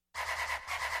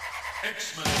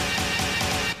X-Men.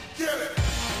 Get it!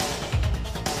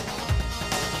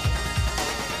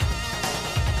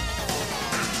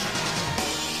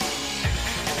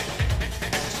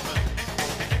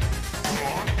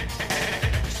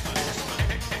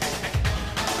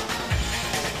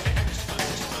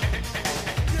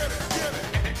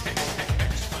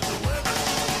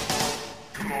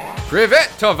 Привет,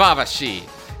 товарищи!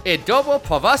 И добро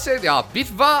пожаловать на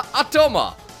битва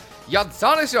атома! Я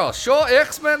занесу шоу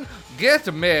X-Men get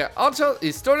me onto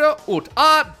историю от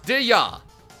А до Я.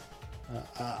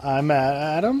 I'm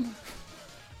Adam.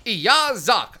 И я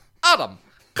Зак. Адам,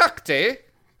 как ты?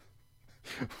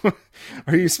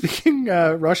 Are you speaking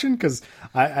Russian? Because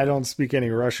I don't speak any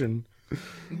Russian.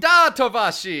 Да,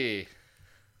 товарищи!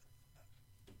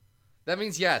 That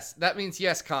means yes. That means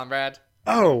yes, comrade.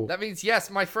 Oh, That means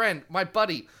yes, my friend, my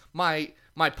buddy, my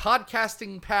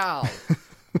podcasting pal.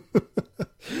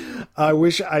 I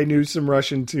wish I knew some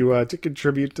Russian to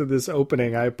contribute to this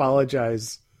opening. I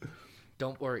apologize.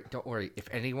 Don't worry. If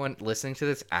anyone listening to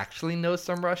this actually knows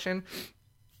some Russian,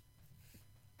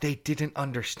 they didn't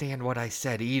understand what I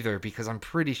said either, because I'm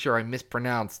pretty sure I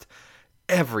mispronounced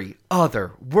every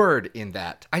other word in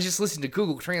that. I just listened to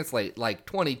Google Translate like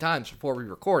 20 times before we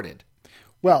recorded.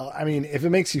 Well, I mean, if it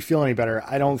makes you feel any better,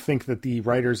 I don't think that the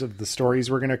writers of the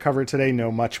stories we're going to cover today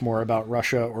know much more about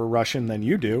Russia or Russian than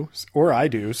you do, or I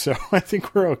do, so I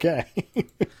think we're okay.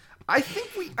 I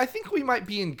think we might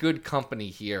be in good company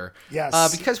here.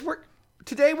 Yes. Because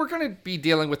today we're going to be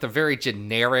dealing with a very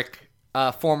generic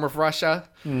form of Russia.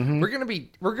 Mm-hmm. We're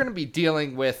going to be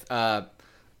dealing with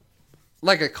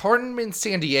like a Carmen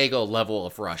Sandiego level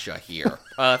of Russia here.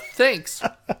 Thanks.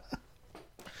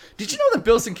 Did you know that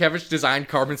Bill Sienkiewicz designed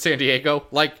Carmen Sandiego?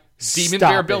 Like Demon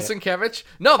Stop Bear Bill it. Sienkiewicz?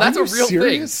 No, that's Are a you real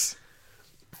serious?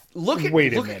 thing. Look at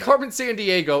minute. Carmen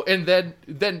Sandiego and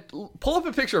then pull up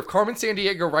a picture of Carmen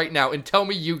Sandiego right now and tell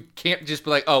me you can't just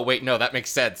be like, oh wait, no, that makes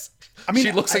sense. I mean,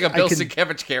 she looks like a I Bill can-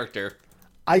 Sienkiewicz character.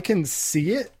 I can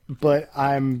see it, but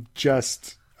I'm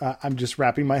just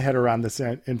wrapping my head around this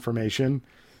information.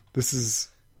 This is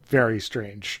very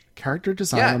strange. Character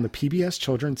design Yeah. on the PBS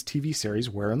children's TV series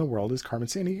Where in the World is Carmen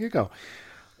Sandiego?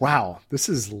 Wow, this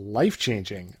is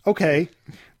life-changing. Okay.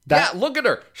 Yeah, look at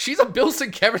her. She's a Bill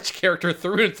Sienkiewicz character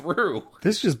through and through.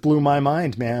 This just blew my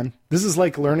mind, man. This is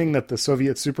like learning that the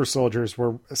Soviet super soldiers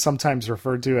were sometimes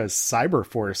referred to as Cyber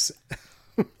Force.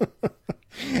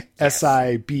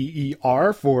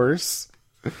 SIBER Force.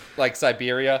 Like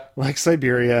Siberia. Like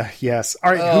Siberia, yes.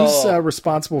 All right, who's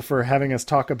responsible for having us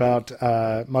talk about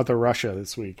Mother Russia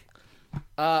this week?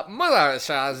 Mother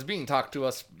Russia is being talked to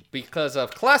us because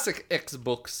of Classic X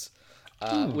Books,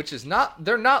 which is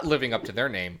they're not living up to their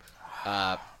name.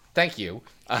 Thank you.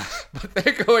 But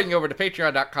they're going over to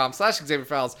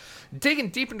patreon.com/XavierFiles, digging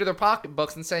deep into their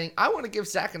pocketbooks and saying, I want to give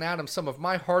Zach and Adam some of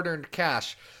my hard-earned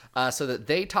cash so that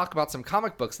they talk about some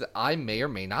comic books that I may or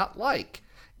may not like.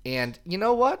 And you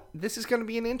know what? This is going to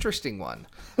be an interesting one.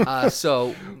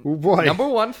 So, boy. Number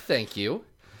one, thank you.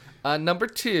 Number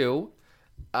two,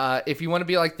 if you want to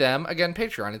be like them, again,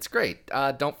 Patreon. It's great.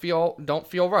 Don't feel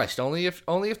rushed. Only if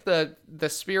the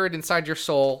spirit inside your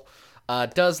soul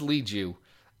does lead you,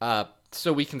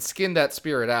 so we can skin that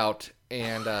spirit out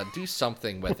and do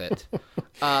something with it.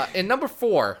 And number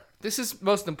four, this is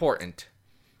most important.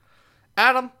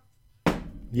 Adam,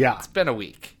 Yeah. it's been a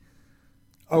week.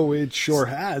 Oh, it sure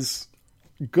has.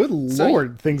 Good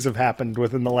Lord, things have happened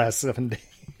within the last 7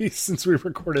 days since we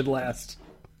recorded last.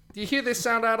 Do you hear this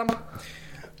sound, Adam?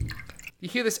 You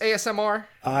hear this ASMR?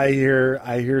 I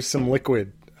hear some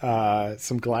liquid.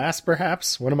 Some glass,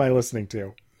 perhaps? What am I listening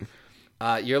to?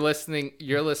 You're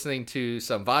listening to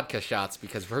some vodka shots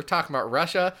because we're talking about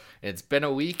Russia, and it's been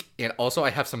a week, and also I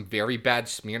have some very bad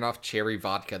Smirnoff cherry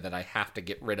vodka that I have to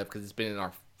get rid of because it's been in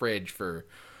our fridge for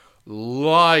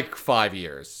like 5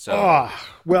 years. So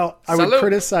Well, I would Salute.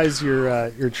 criticize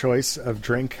your choice of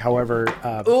drink. However,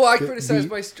 I criticize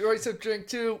my choice of drink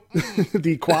too.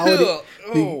 the quality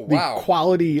Wow. the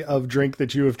quality of drink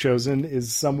that you have chosen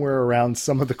is somewhere around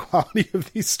some of the quality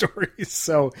of these stories.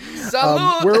 So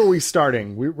Salute. where are we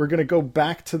starting? We're going to go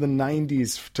back to the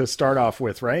 90s to start off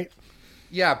with, right?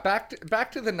 Yeah, back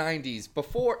to the 90s,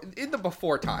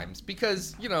 before times,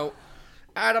 because, you know,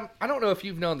 Adam, I don't know if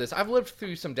you've known this. I've lived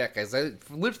through some decades. I've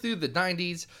lived through the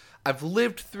 90s. I've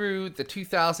lived through the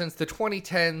 2000s, the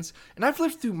 2010s, and I've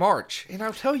lived through March. And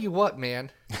I'll tell you what,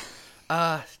 man.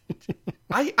 I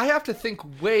have to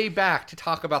think way back to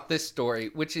talk about this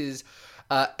story, which is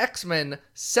X-Men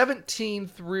 17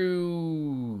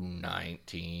 through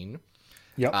 19.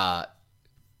 Yep. A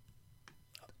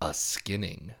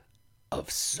skinning of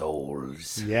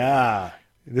souls. Yeah.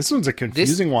 This one's a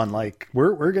confusing one. Like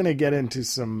we're gonna get into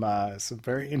some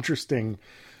very interesting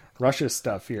Russia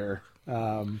stuff here.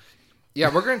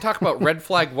 Yeah, we're going to talk about Red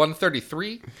Flag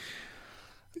 133.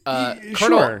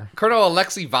 Sure. Colonel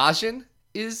Alexei Vazhin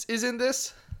is in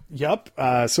this. Yep.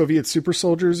 Soviet super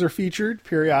soldiers are featured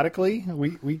periodically.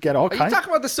 We get all Are you kinds. talking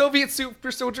about the Soviet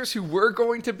super soldiers who were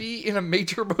going to be in a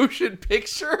major motion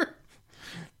picture?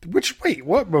 Wait,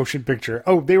 what motion picture?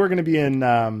 Oh, they were going to be in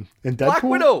Deadpool? Black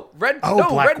Widow. Red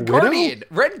Widow? Guardian.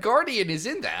 Red Guardian is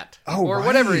in that. Oh, or right.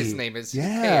 whatever his name is. Who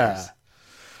Yeah. cares?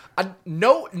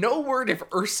 No word if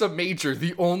Ursa Major,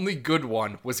 the only good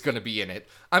one, was going to be in it.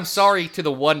 I'm sorry to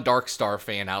the one Dark Star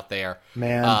fan out there.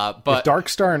 Man, but if Dark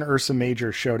Star and Ursa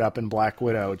Major showed up in Black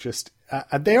Widow,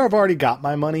 they have already got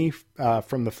my money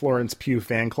from the Florence Pugh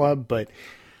fan club, but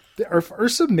if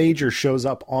Ursa Major shows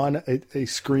up on a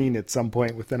screen at some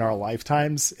point within our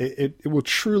lifetimes, it will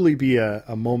truly be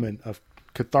a moment of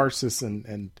catharsis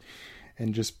and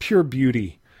just pure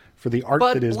beauty for the art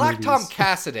But that is Black movies. Tom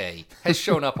Cassidy has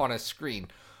shown up on a screen.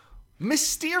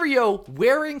 Mysterio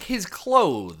wearing his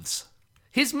clothes.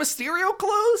 His Mysterio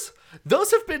clothes?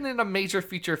 Those have been in a major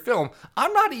feature film.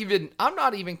 I'm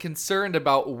not even concerned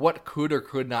about what could or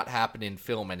could not happen in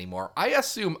film anymore. I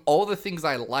assume all the things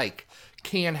I like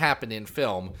can happen in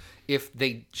film if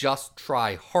they just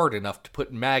try hard enough to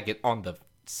put Maggot on the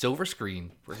silver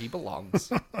screen where he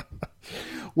belongs.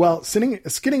 Well,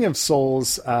 Skinning of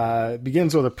Souls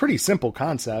begins with a pretty simple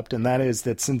concept, and that is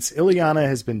that since Ilyana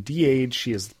has been de-aged,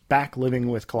 she is back living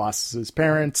with Colossus's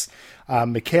parents.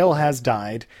 Mikhail has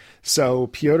died, so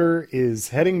Pyotr is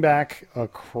heading back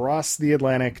across the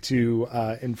Atlantic to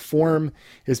inform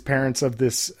his parents of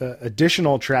this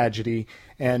additional tragedy,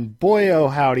 and boy oh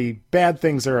howdy, bad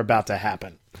things are about to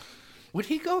happen. Would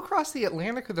he go across the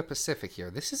Atlantic or the Pacific here?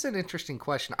 This is an interesting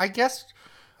question. I guess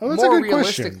that's a good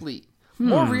question.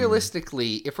 More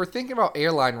realistically, if we're thinking about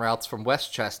airline routes from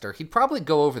Westchester, he'd probably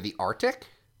go over the Arctic.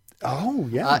 Oh,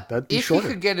 yeah, that'd be if shorter.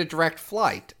 he could get a direct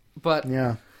flight. But,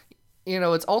 Yeah.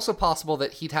 It's also possible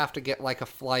that he'd have to get like a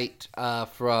flight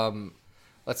from,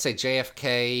 let's say,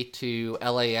 JFK to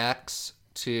LAX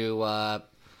to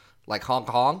like Hong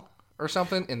Kong or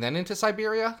something, and then into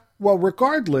Siberia. Well,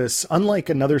 regardless, unlike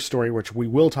another story, which we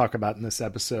will talk about in this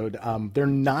episode, they're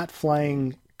not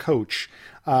flying coach.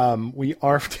 We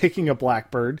are taking a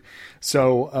Blackbird.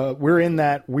 So we're in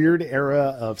that weird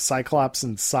era of Cyclops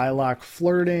and Psylocke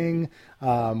flirting,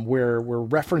 where we're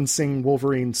referencing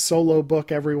Wolverine's solo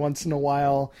book every once in a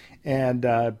while. And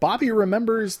Bobby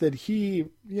remembers that he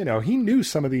knew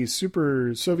some of these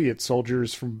super Soviet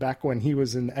soldiers from back when he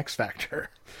was in X Factor.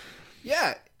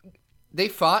 Yeah. They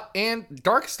fought, and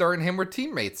Darkstar and him were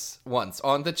teammates once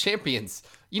on the Champions.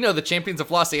 The Champions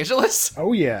of Los Angeles?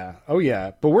 Oh,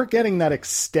 yeah. But we're getting that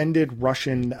extended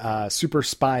Russian super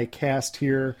spy cast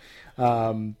here.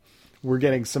 We're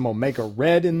getting some Omega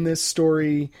Red in this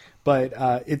story. But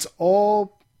it's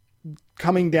all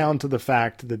coming down to the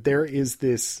fact that there is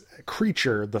this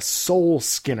creature, the Soul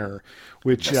Skinner,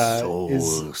 which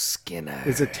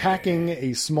is attacking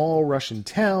a small Russian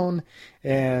town.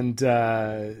 And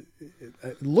it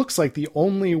looks like the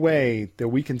only way that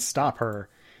we can stop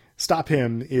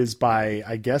him is by,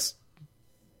 I guess,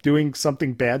 doing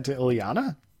something bad to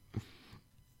Ilyana.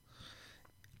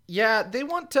 Yeah,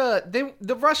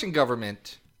 the Russian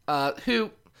government,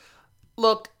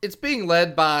 it's being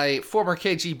led by former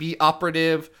KGB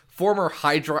operative, former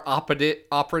Hydra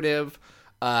operative,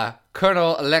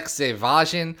 Colonel Alexei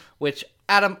Vazhin, which,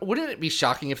 Adam, wouldn't it be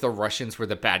shocking if the Russians were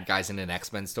the bad guys in an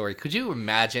X-Men story? Could you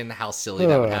imagine how silly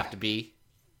that would have to be?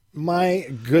 My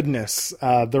goodness,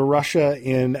 the Russia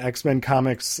in X-Men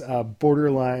comics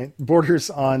borders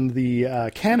on the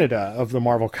Canada of the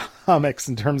Marvel comics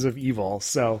in terms of evil.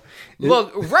 So,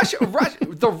 look,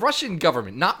 the Russian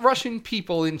government, not Russian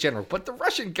people in general, but the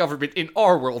Russian government in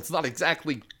our world's not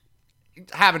exactly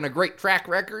having a great track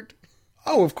record.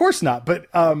 Oh, of course not. But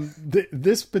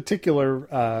this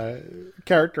particular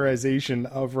characterization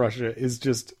of Russia is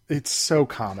it's so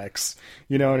comics.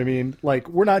 You know what I mean? Like,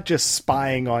 we're not just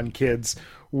spying on kids.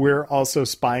 We're also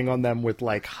spying on them with,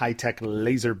 like, high-tech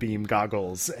laser beam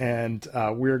goggles. And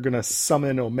we're going to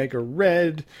summon Omega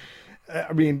Red.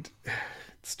 I mean,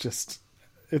 it's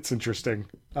interesting.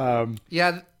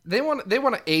 Yeah, they want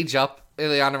to age up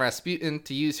Ilyana Rasputin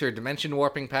to use her dimension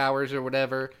warping powers or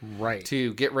whatever, right?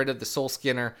 To get rid of the Soul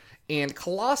Skinner. And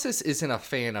Colossus isn't a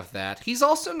fan of that. He's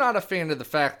also not a fan of the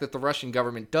fact that the Russian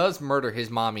government does murder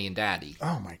his mommy and daddy.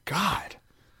 Oh my god,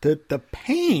 the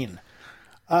pain.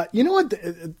 You know what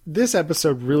this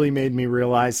episode really made me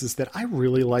realize is that I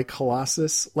really like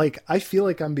Colossus. Like, I feel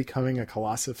like I'm becoming a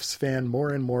Colossus fan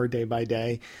more and more day by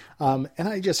day. And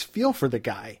I just feel for the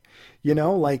guy, you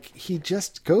know, like he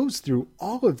just goes through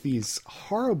all of these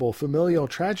horrible familial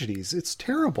tragedies. It's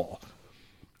terrible.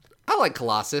 I like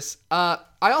Colossus. I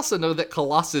also know that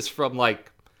Colossus from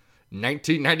like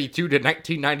 1992 to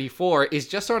 1994 is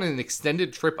just on an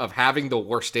extended trip of having the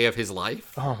worst day of his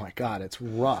life. Oh my God, it's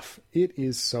rough. It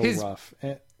is so rough.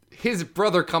 His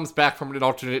brother comes back from an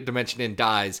alternate dimension and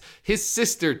dies. His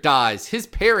sister dies. His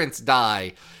parents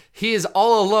die. He is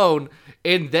all alone,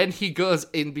 and then he goes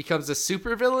and becomes a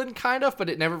supervillain, kind of, but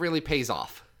it never really pays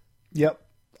off. Yep.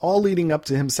 All leading up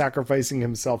to him sacrificing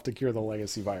himself to cure the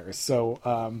legacy virus.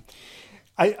 So,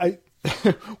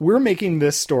 we're making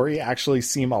this story actually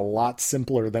seem a lot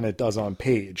simpler than it does on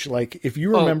page. Like, if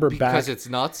you remember back, because it's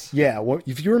nuts. Yeah, well,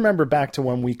 if you remember back to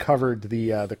when we covered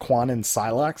the Quan and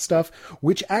Psylocke stuff,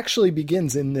 which actually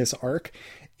begins in this arc,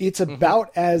 it's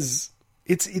about as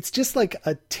it's just like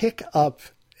a tick up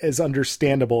as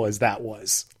understandable as that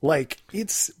was. Like,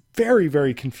 it's very,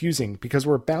 very confusing because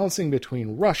we're bouncing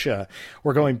between Russia.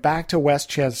 We're going back to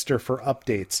Westchester for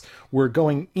updates. We're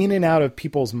going in and out of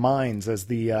people's minds as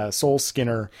the Soul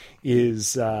Skinner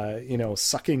is,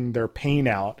 sucking their pain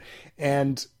out.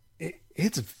 And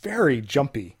it's very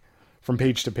jumpy from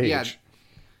page to page. Yeah,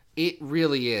 it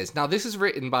really is. Now, this is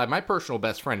written by my personal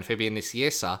best friend, Fabian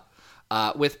Nicieza,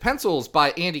 with pencils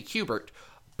by Andy Kubert,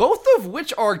 both of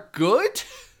which are good.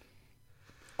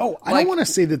 Oh, I don't want to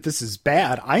say that this is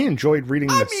bad. I enjoyed reading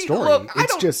the story. Look, I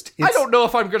don't know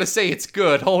if I'm going to say it's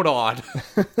good. Hold on.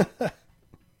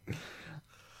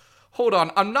 Hold on.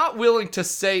 I'm not willing to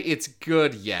say it's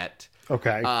good yet.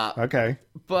 Okay. Okay.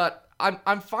 But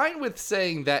I'm fine with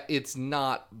saying that it's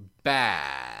not bad.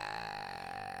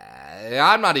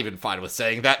 I'm not even fine with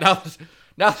saying that. Now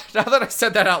that I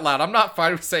said that out loud, I'm not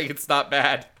fine with saying it's not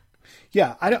bad.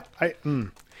 Yeah,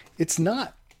 it's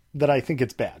not that I think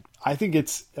it's bad. I think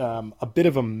it's a bit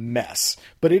of a mess,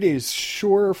 but it is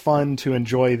sure fun to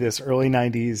enjoy this early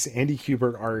 90s Andy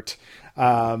Kubert art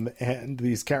and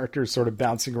these characters sort of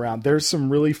bouncing around. There's some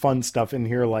really fun stuff in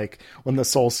here, like when the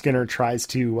Soul Skinner tries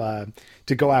to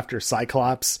go after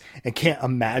Cyclops and can't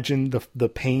imagine the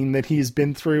pain that he's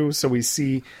been through. So we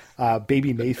see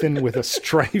baby Nathan with a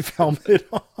stripe helmet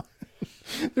on.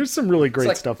 There's some really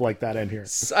great stuff like that in here.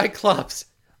 Cyclops.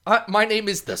 My name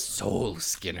is the Soul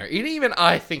Skinner. And even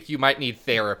I think you might need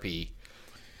therapy.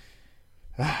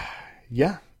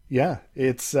 Yeah.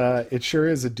 It sure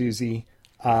is a doozy.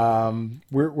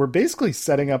 We're basically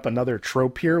setting up another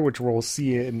trope here, which we'll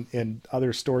see in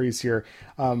other stories here,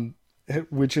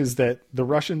 which is that the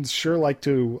Russians sure like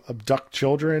to abduct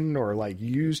children or like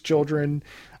use children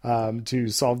to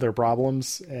solve their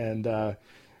problems. And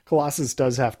Colossus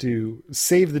does have to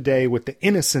save the day with the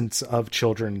innocence of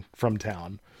children from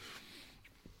town.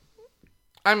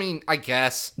 I mean, I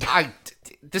guess.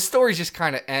 The story just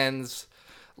kind of ends.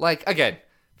 Like, again,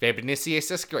 Fabian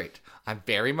Nicieza is great. I'm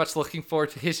very much looking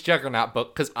forward to his Juggernaut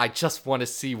book because I just want to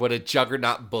see what a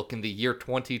Juggernaut book in the year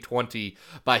 2020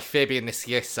 by Fabian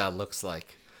Nicieza looks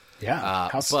like. Yeah,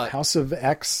 House of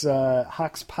X,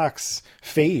 Hoxpox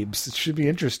Fabes. It should be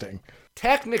interesting.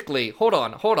 Technically, hold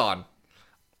on.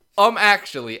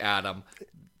 Actually, Adam,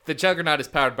 the Juggernaut is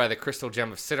powered by the Crystal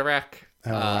Gem of Sidorak.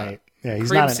 Oh, right. Yeah,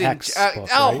 he's Crimson, not an X. Plus,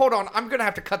 right? Hold on. I'm going to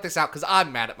have to cut this out because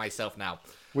I'm mad at myself now.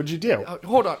 What'd you do?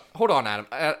 Hold on, Adam.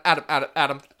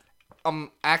 Adam.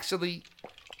 Actually,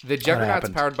 the Juggernaut's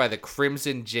powered by the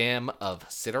Crimson Gem of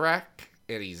Sidorak.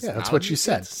 And he's that's what you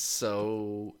said.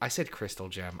 So, I said Crystal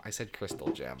Gem.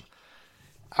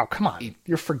 Oh, come on.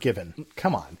 You're forgiven.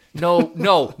 Come on. No.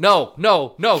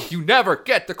 You never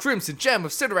get the Crimson Gem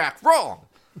of Sidorak wrong.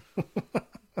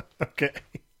 Okay.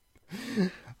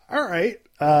 All right.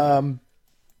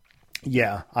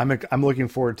 Yeah, I'm looking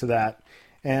forward to that.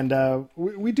 And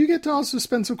we do get to also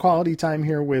spend some quality time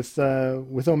here with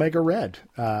Omega Red,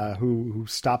 who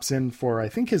stops in for, I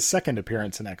think, his second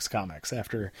appearance in X Comics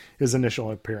after his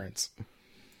initial appearance.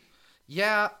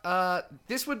 Yeah,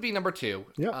 this would be number 2.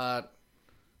 Yeah.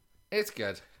 It's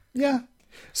good. Yeah.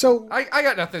 So I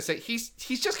got nothing to say. He's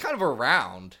just kind of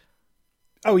around.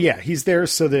 Oh yeah, he's there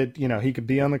so that, he could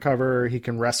be on the cover, he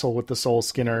can wrestle with the Soul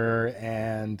Skinner,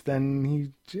 and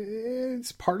then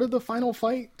it's part of the final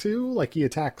fight too. Like he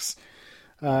attacks,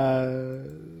 there's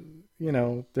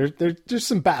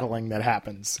some battling that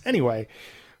happens. Anyway,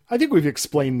 I think we've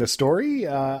explained the story.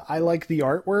 I like the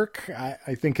artwork.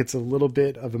 I think it's a little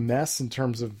bit of a mess in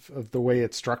terms of the way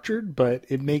it's structured, but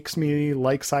it makes me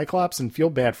like Cyclops and feel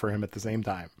bad for him at the same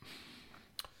time.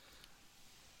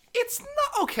 It's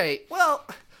not okay. Well,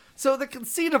 So the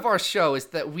conceit of our show is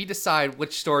that we decide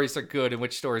which stories are good and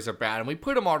which stories are bad, and we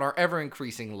put them on our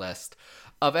ever-increasing list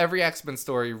of every X-Men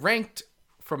story ranked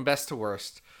from best to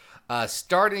worst,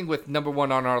 starting with number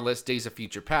 1 on our list, Days of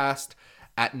Future Past.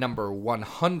 At number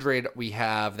 100, we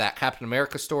have that Captain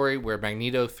America story where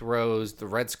Magneto throws the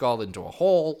Red Skull into a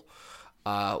hole.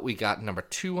 We got number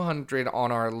 200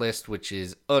 on our list, which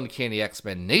is Uncanny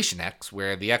X-Men Nation X,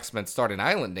 where the X-Men start an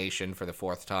island nation for the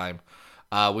 4th time.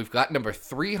 We've got number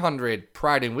 300,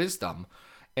 Pride and Wisdom.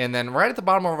 And then right at the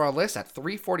bottom of our list, at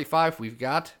 345, we've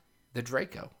got the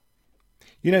Draco.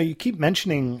 You know, you keep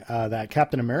mentioning that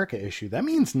Captain America issue. That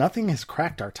means nothing has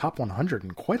cracked our top 100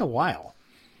 in quite a while.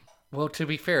 Well, to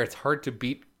be fair, it's hard to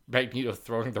beat Magneto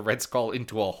throwing the Red Skull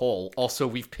into a hole. Also,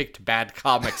 we've picked bad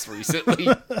comics recently.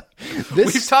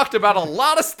 We've talked about a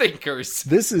lot of stinkers.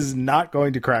 This is not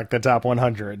going to crack the top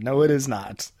 100. No, it is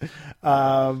not.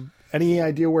 Any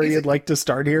idea where you'd like to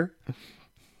start here?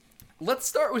 Let's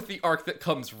start with the arc that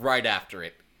comes right after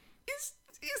it. Is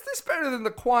this better than the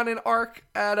Quanon arc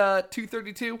at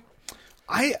 232?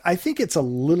 I think it's a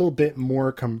little bit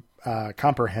more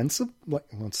comprehensive.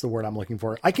 What's the word I'm looking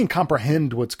for? I can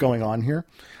comprehend what's going on here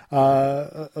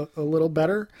a little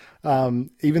better,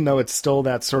 even though it's still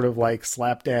that sort of like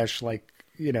slapdash, like,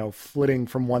 you know, flitting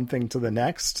from one thing to the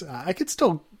next. I could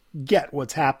still get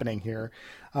what's happening here.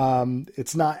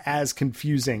 It's not as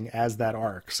confusing as that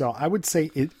arc. So I would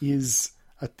say it is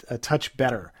a touch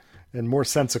better and more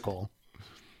sensical.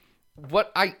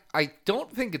 What I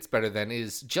don't think it's better than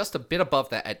is just a bit above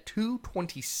that at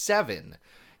 227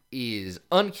 is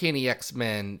Uncanny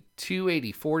X-Men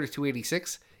 284 to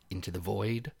 286, Into the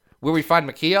Void, where we find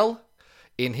Mikhail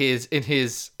in his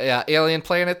alien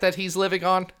planet that he's living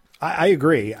on. I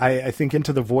agree. I think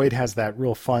Into the Void has that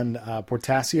real fun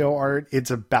Portasio art. It's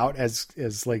about as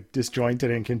like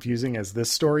disjointed and confusing as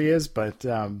this story is, but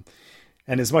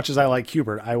and as much as I like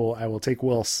Kubert, I will take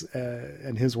Wills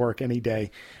and his work any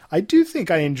day. I do think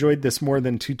I enjoyed this more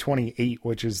than 228,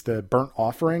 which is the Burnt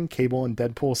Offering, Cable and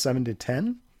Deadpool 7 to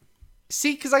 10.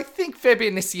 See, because I think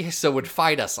Fabian Nicieza would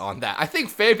fight us on that. I think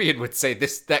Fabian would say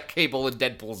that Cable and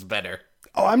Deadpool's better.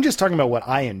 Oh, I'm just talking about what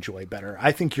I enjoy better.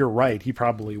 I think you're right. He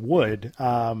probably would.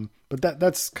 But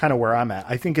that's kind of where I'm at.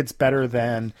 I think it's better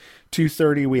than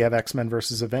 230. We have X-Men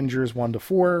versus Avengers 1 to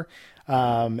 4.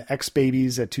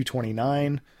 X-Babies at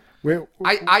 229. Where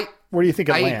do you think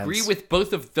it lands? I agree with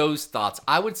both of those thoughts.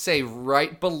 I would say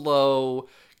right below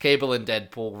Cable and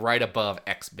Deadpool, right above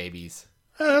X-Babies.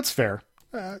 That's fair.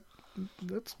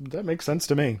 That makes sense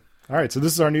to me. All right, so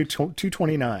this is our new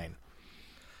 229.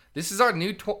 This is our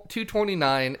new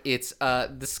 229. It's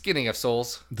the skinning of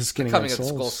souls. The skinning coming of souls.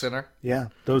 At the Skull Center. Yeah,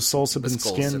 those souls have been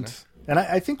skinned. Center. And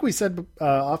I think we said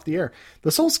off the air,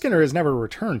 the Soul Skinner has never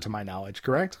returned to my knowledge,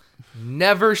 correct?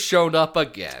 Never showed up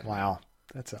again. Wow,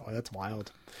 that's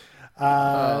wild.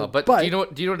 But do you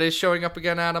know what is showing up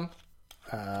again, Adam?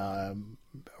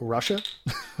 Russia?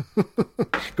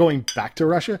 Going back to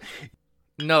Russia?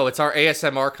 No, it's our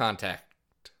ASMR contact.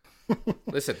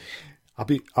 Listen. I'll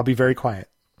be very quiet.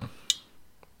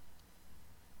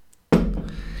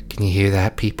 Can you hear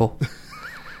that, people?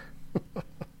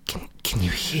 Can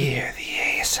you hear the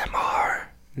ASMR?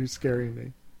 You're scaring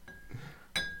me.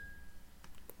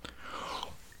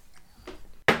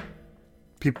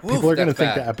 People are going to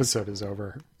think the episode is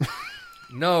over.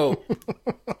 No.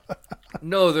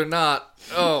 No, they're not.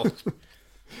 Oh.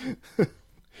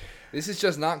 This is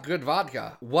just not good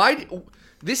vodka.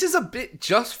 This is a bit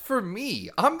just for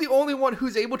me. I'm the only one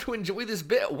who's able to enjoy this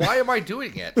bit. Why am I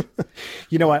doing it?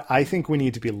 You know what? I think we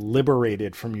need to be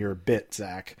liberated from your bit,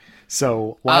 Zach.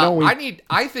 So why don't we...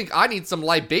 I think I need some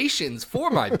libations for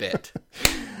my bit.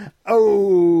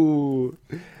 Oh...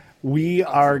 We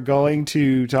are going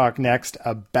to talk next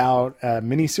about a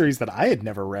miniseries that I had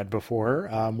never read before,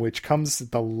 which comes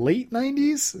the late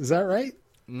 90s. Is that right?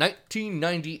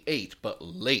 1998, but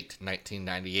late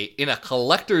 1998, in a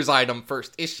collector's item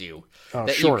first issue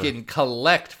that sure. you can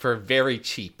collect for very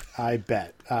cheap. I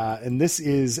bet. And this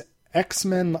is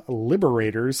X-Men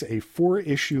Liberators, a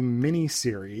 4-issue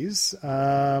miniseries.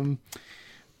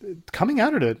 Coming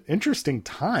out at an interesting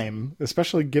time,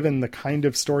 especially given the kind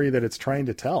of story that it's trying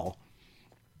to tell.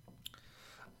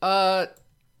 I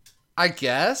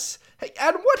guess. Hey,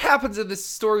 Adam, what happens in this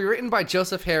story written by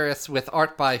Joseph Harris with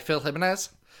art by Phil Jimenez?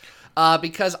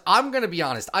 Because I'm going to be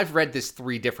honest, I've read this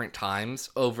 3 different times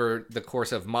over the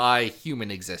course of my human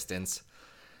existence.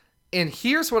 And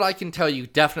here's what I can tell you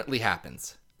definitely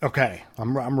happens. Okay,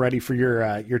 I'm ready for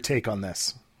your take on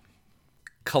this.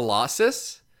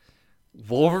 Colossus,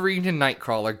 Wolverine and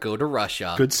Nightcrawler go to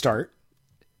Russia. Good start.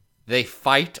 They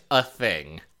fight a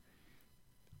thing.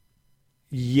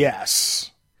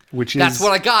 Yes. which is That's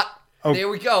what I got. There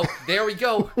we go. There we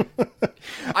go.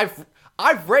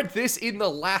 I've read this in the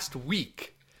last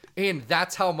week, and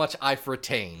that's how much I've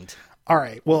retained. All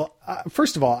right. Well,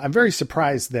 first of all, I'm very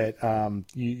surprised that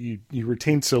you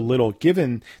retained so little,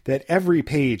 given that every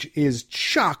page is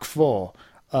chock full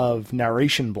of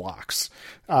narration blocks,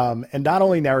 and not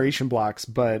only narration blocks,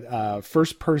 but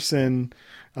first person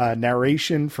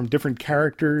narration from different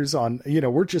characters.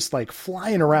 We're just like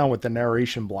flying around with the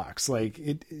narration blocks. Like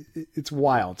it's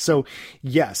wild. So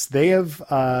yes, they have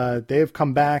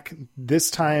come back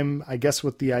this time, I guess,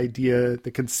 with the idea,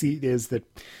 the conceit is that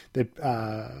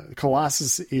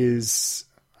Colossus is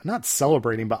not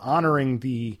celebrating, but honoring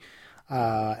the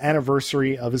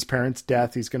anniversary of his parents'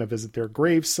 death. He's going to visit their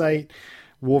gravesite.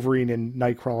 Wolverine and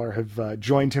Nightcrawler have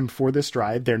joined him for this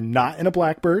ride. They're not in a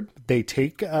Blackbird. They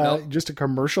take just a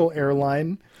commercial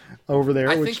airline over there.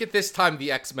 I think at this time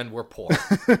the X-Men were poor.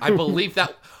 I believe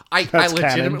that. I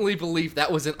legitimately believe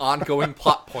that was an ongoing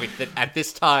plot point, that at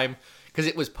this time, because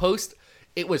it was post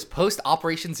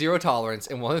Operation Zero Tolerance,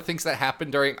 and one of the things that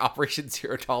happened during Operation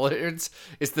Zero Tolerance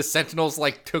is the Sentinels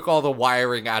took all the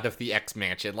wiring out of the X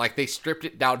Mansion. Like, they stripped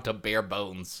it down to bare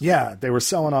bones. Yeah, they were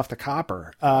selling off the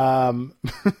copper.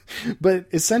 But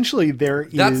essentially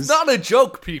That's not a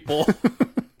joke, people.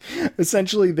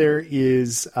 Essentially there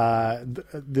is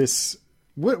this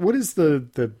what is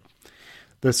the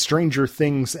Stranger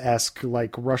Things-esque,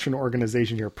 like, Russian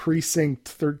organization here, Precinct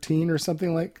 13 or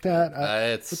something like that.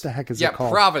 What the heck is it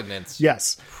called? Providence.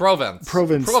 Yes. Province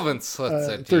 13. Province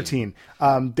 13.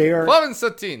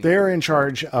 They're in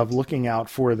charge of looking out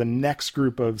for the next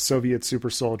group of Soviet super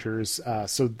soldiers.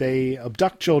 So they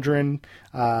abduct children,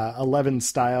 11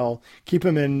 style, keep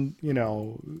them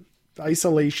in,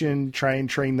 isolation, try and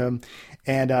train them.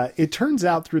 And it turns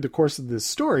out through the course of this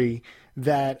story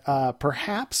that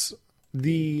perhaps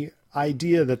the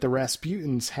idea that the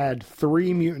Rasputins had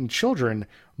 3 mutant children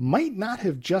might not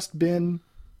have just been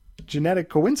genetic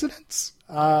coincidence.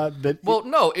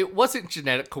 No, it wasn't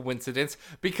genetic coincidence,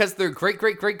 because their great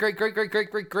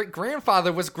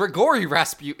grandfather was Grigory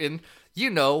Rasputin,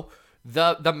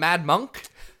 the Mad Monk.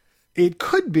 It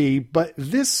could be, but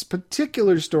this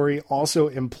particular story also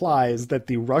implies that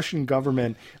the Russian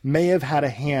government may have had a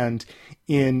hand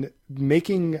in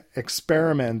making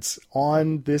experiments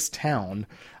on this town,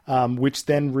 which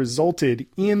then resulted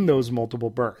in those multiple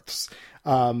births.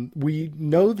 We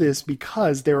know this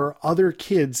because there are other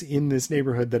kids in this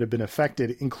neighborhood that have been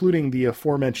affected, including the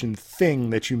aforementioned Thing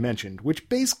that you mentioned, which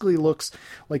basically looks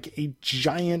like a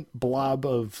giant blob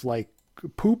of, like,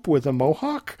 poop with a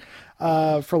mohawk,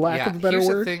 for lack of a better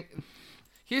word.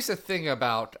 Here's the thing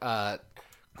about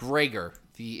Gregor,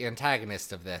 the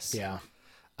antagonist of this. Yeah.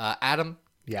 Adam,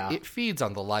 yeah, it feeds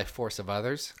on the life force of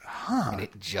others, and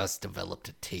it just developed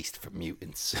a taste for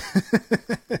mutants.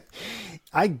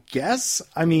 I guess.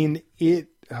 I mean,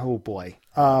 oh boy.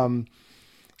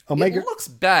 Omega, it looks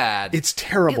bad. It's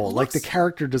terrible. Like, the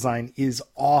character design is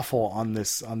awful on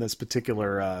this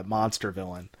particular monster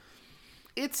villain.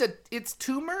 It's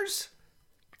tumors.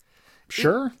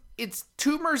 Sure. It's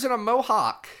tumors and a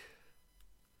mohawk.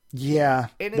 Yeah,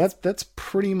 that's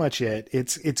pretty much it.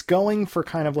 It's going for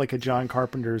kind of like a John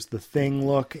Carpenter's The Thing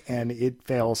look, and it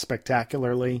fails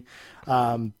spectacularly.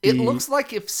 It looks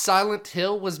like if Silent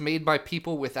Hill was made by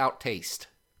people without taste.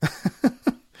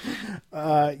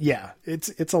 Yeah,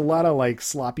 it's a lot of, like,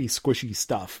 sloppy, squishy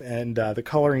stuff, and the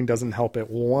coloring doesn't help it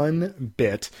one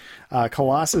bit.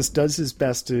 Colossus does his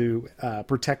best to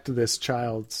protect this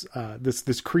child's,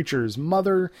 this creature's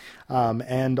mother,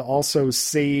 and also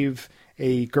save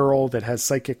a girl that has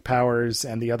psychic powers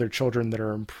and the other children that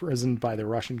are imprisoned by the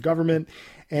Russian government.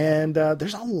 And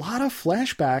there's a lot of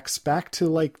flashbacks back to,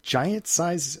 like, giant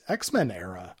size X-Men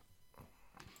era.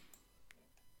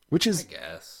 Which is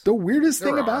the weirdest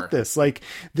thing about this. Like,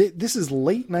 this is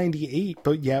late 98,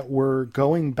 but yet we're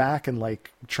going back and,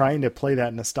 like, trying to play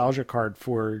that nostalgia card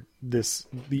for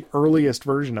the earliest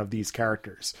version of these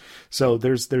characters. So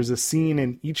there's a scene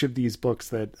in each of these books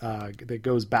that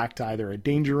goes back to either a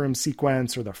Danger Room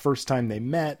sequence or the first time they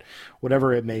met,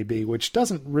 whatever it may be, which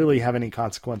doesn't really have any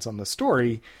consequence on the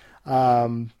story.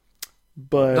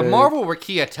 But the Marvel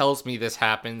Wikia tells me this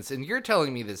happens, and you're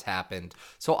telling me this happened,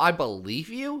 so I believe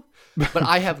you, but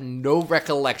I have no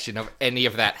recollection of any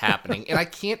of that happening, and I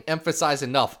can't emphasize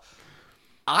enough,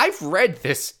 I've read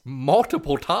this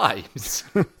multiple times.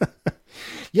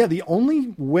 Yeah, the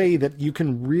only way that you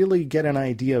can really get an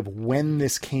idea of when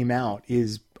this came out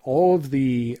is all of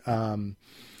the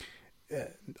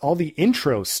all the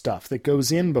intro stuff that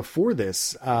goes in before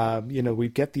this. We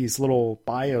get these little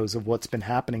bios of what's been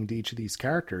happening to each of these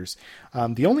characters.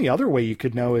 The only other way you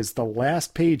could know is the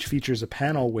last page features a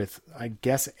panel with, I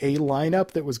guess, a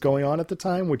lineup that was going on at the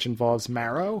time, which involves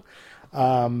Marrow.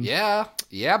 Yeah,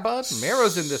 bud.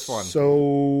 Marrow's in this one.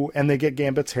 So, and they get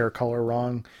Gambit's hair color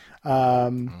wrong.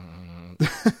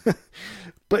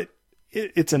 But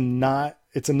it's a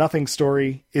nothing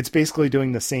story. It's basically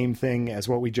doing the same thing as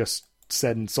what we just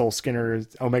said in Soul Skinner.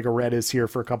 Omega Red is here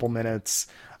for a couple minutes.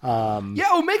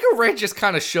 Omega Red just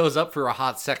kind of shows up for a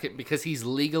hot second because he's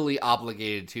legally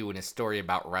obligated to in his story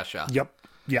about Russia. Yep.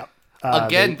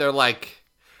 Again, they're like,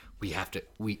 we have to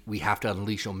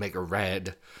unleash Omega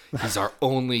Red. He's our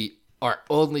only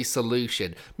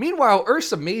solution. Meanwhile,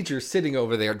 Ursa Major's sitting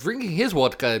over there drinking his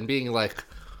vodka and being like,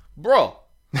 bro,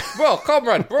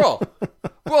 comrade, bro,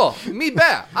 me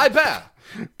bear, I bear.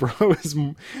 Bro is,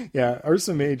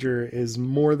 Ursa Major is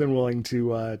more than willing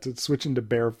to switch into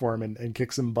bear form and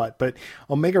kick some butt. But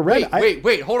Omega Red,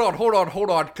 wait, hold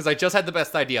on, because I just had the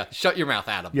best idea. Shut your mouth,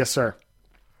 Adam. Yes, sir.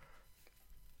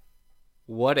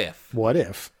 What if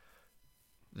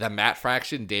the Matt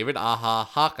Fraction David Aja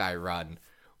Hawkeye run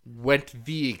went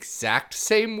the exact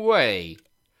same way,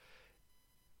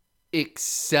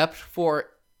 except for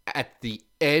at the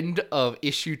end of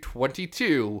issue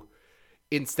 22,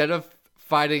 instead of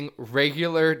fighting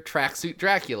regular tracksuit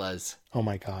Draculas. Oh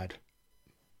my god.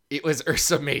 It was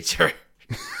Ursa Major.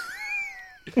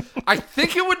 I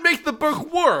think it would make the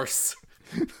book worse.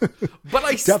 But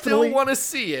I still want to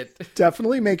see it.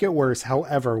 Definitely make it worse.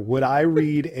 However, would I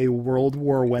read a World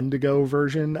War Wendigo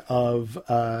version of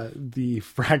the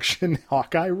Fraction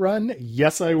Hawkeye run?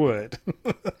 Yes, I would.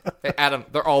 Hey, Adam,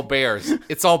 they're all bears.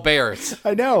 It's all bears.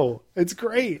 I know. It's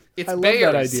great. I love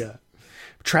that idea.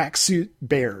 Tracksuit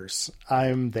bears.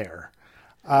 I'm there.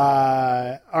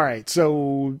 All right.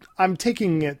 So I'm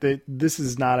taking it that this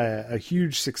is not a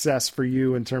huge success for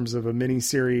you in terms of a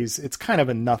miniseries. It's kind of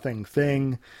a nothing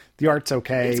thing. The art's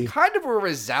okay. It's kind of a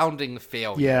resounding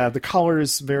failure. Yeah. The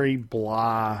color's very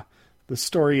blah. The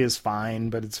story is fine,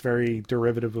 but it's very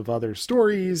derivative of other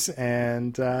stories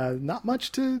and not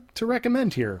much to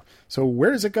recommend here. So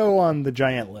where does it go on the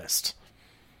giant list?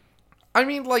 I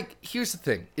mean, like, here's the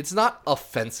thing. It's not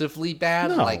offensively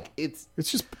bad. No, like, it's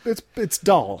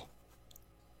dull.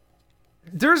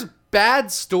 There's bad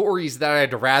stories that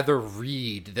I'd rather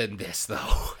read than this,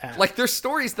 though. Like, there's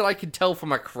stories that I can tell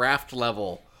from a craft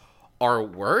level are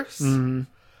worse,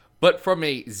 but from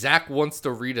a Zach wants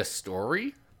to read a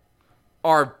story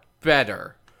are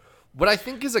better. What I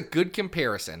think is a good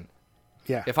comparison,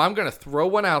 if I'm going to throw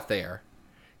one out there,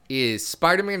 is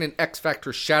Spider-Man and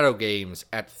X-Factor Shadow Games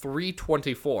at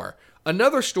 324.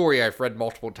 Another story I've read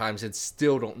multiple times and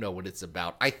still don't know what it's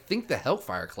about. I think the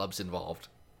Hellfire Club's involved.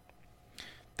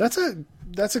 That's a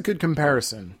good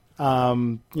comparison.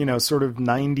 Sort of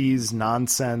 90s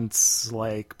nonsense,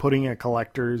 like putting a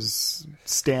collector's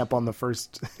stamp on the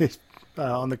first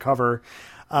on the cover.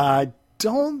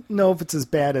 Don't know if it's as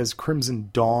bad as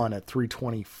Crimson Dawn at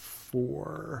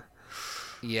 324.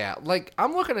 Yeah, like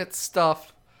I'm looking at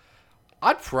stuff.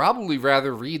 I'd probably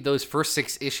rather read those first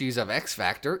 6 issues of X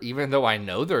Factor, even though I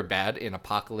know they're bad and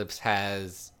Apocalypse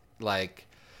has, like,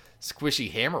 squishy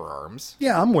hammer arms.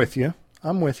 Yeah, I'm with you.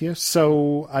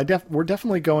 So we're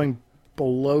definitely going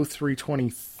below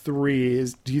 323.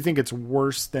 Do you think it's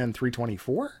worse than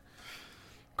 324?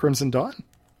 Crimson Dawn?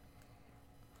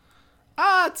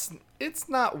 It's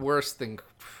not worse than...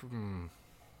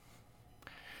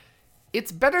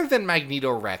 It's better than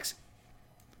Magneto Rex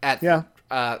at... Yeah.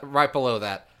 Right below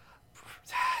that.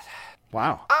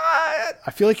 Wow.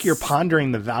 I feel like you're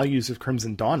pondering the values of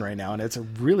Crimson Dawn right now, and it's a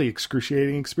really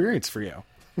excruciating experience for you.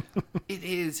 It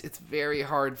is. It's very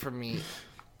hard for me.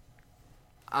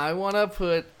 I want to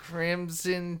put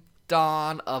Crimson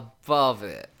Dawn above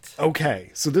it.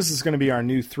 Okay, so this is going to be our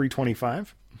new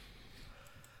 325?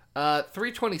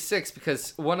 326,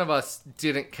 because one of us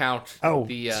didn't count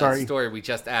the story we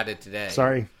just added today.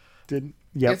 Sorry. Yep.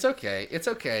 It's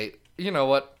okay. You know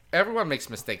what? Everyone makes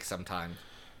mistakes sometimes.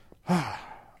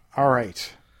 All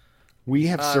right. We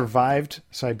have survived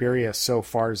Siberia so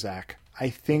far, Zach. I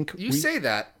think you say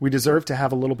that. We deserve to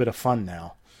have a little bit of fun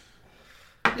now.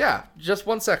 Yeah, just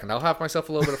 1 second. I'll have myself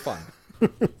a little bit of fun.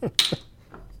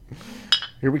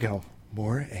 Here we go.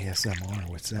 More ASMR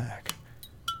with Zach.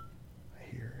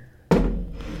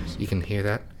 You can hear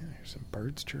that? Yeah, there's some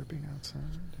birds chirping outside.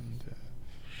 And,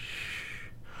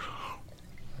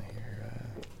 I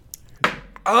hear...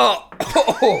 Oh!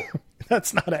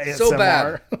 That's not ASMR. So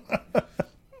bad.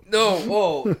 No,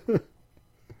 whoa.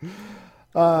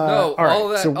 No, all right, all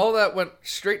that so- all that went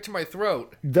straight to my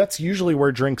throat. That's usually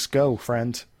where drinks go,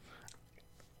 friend.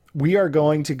 We are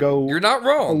going to go You're not a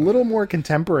wrong. little more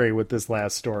contemporary with this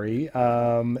last story.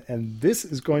 And this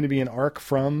is going to be an arc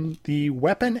from the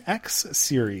Weapon X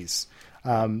series.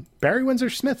 Barry Windsor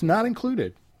Smith not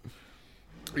included.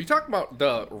 Are you talking about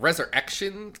the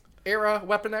Resurrection era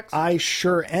Weapon X? I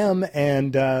sure am.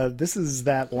 And this is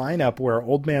that lineup where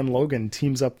Old Man Logan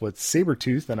teams up with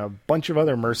Sabretooth and a bunch of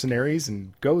other mercenaries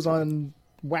and goes on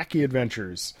wacky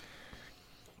adventures.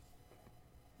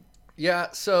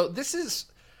 Yeah, so this is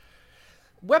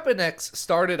Weapon X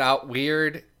started out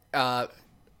weird.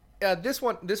 This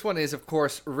one is of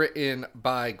course written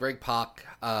by Greg Pak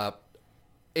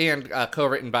and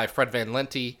co-written by Fred Van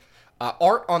Lente.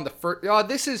 Art on the first.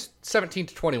 This is 17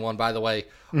 to 21, by the way.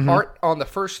 Art on the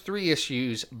first 3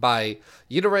 issues by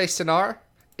Yidore Sinar,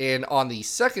 and on the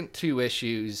second 2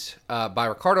 issues by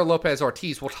Ricardo Lopez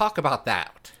Ortiz. We'll talk about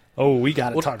that. Oh, we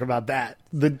got to talk about that.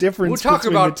 The difference we'll talk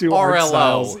between about the two art RLO.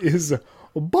 styles is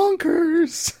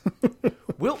bonkers.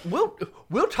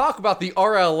 We'll talk about the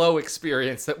RLO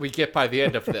experience that we get by the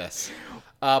end of this.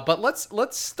 But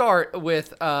let's start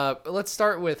with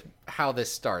how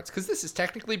this starts, because this is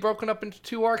technically broken up into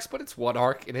 2 arcs, but it's 1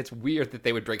 arc, and it's weird that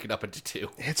they would break it up into 2.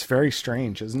 It's very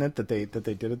strange, isn't it, that they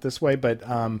did it this way? But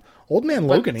Old Man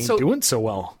Logan ain't doing so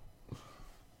well.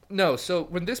 No, so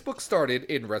when this book started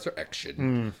in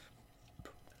Resurrection,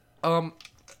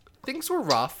 things were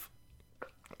rough.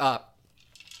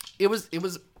 It was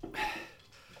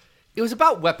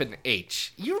about Weapon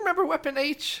H. You remember Weapon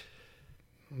H?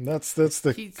 That's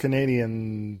the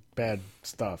Canadian bad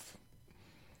stuff.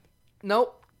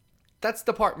 Nope. That's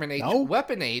Department H. No?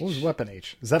 Weapon H. What was Weapon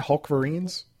H? Is that Hulk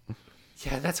Marines?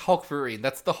 Yeah, that's Hulkverine.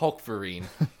 That's the Hulkverine.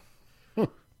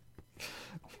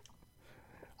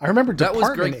 I remember That was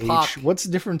Department Greg H. Pak. What's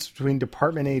the difference between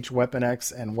Department H, Weapon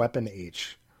X, and Weapon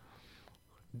H?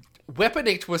 Weapon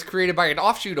H was created by an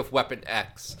offshoot of Weapon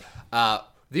X.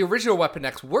 The original Weapon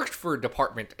X worked for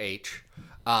Department H,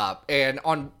 and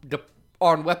on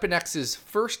Weapon X's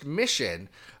first mission,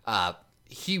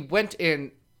 he went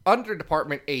in under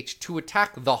Department H to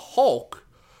attack the Hulk,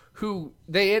 who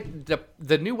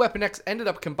the new Weapon X ended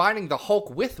up combining the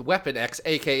Hulk with Weapon X,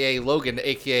 aka Logan,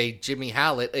 aka Jimmy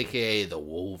Hallett, aka the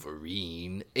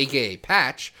Wolverine, aka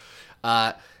Patch,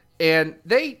 and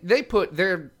they put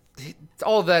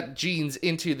all that genes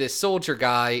into this soldier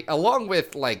guy, along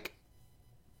with like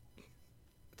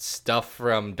stuff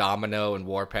from Domino and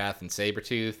Warpath and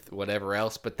Sabretooth, whatever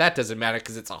else, but that doesn't matter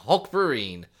because it's a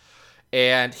Hulkverine.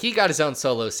 And he got his own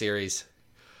solo series.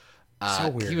 So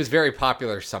weird. He was very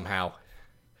popular somehow.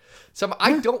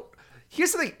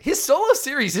 Here's the thing, his solo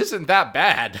series isn't that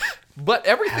bad, but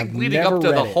everything I've leading never up to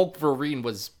the read it. Hulkverine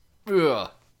was,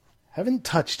 ugh. Haven't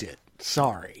touched it.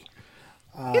 Sorry.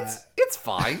 It's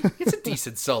fine. It's a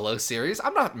decent solo series.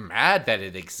 I'm not mad that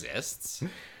it exists.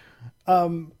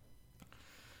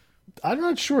 I'm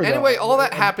not sure. Anyway, though. all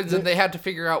that happens, and they had to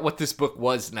figure out what this book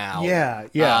was now.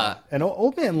 Yeah. And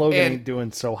Old Man Logan and- ain't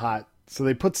doing so hot, so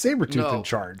they put Sabretooth No. in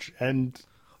charge. And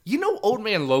You know, Old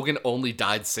Man Logan only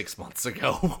died 6 months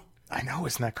ago. I know,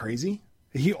 isn't that crazy?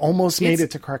 He almost made it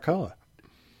to Krakoa.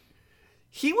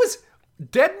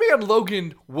 Dead Man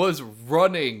Logan was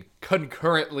running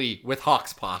concurrently with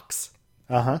Hoxpox.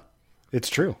 Uh-huh. It's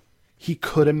true. He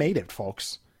could have made it,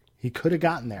 folks. He could have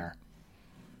gotten there.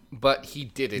 But he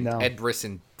didn't. No. Ed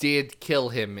Brisson did kill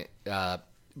him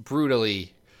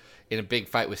brutally in a big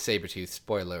fight with Sabretooth.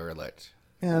 Spoiler alert.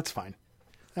 Yeah, that's fine.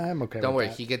 I'm okay Don't with worry,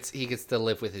 that. he gets to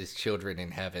live with his children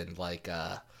in heaven, like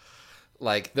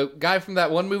the guy from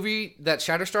that one movie that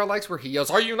Shatterstar likes, where he yells,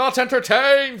 "Are you not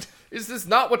entertained? Is this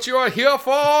not what you are here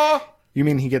for?" You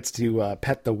mean he gets to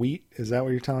pet the wheat? Is that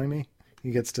what you're telling me?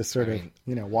 He gets to sort of,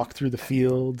 walk through the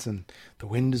fields and the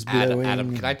wind is blowing.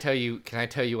 Adam, can I tell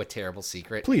you a terrible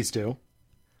secret? Please do.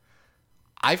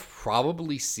 I've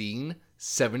probably seen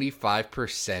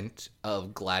 75%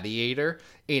 of Gladiator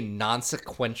in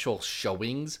non-sequential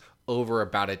showings over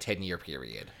about a 10-year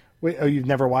period. Wait, you've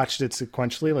never watched it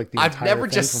sequentially? Like the I've entire never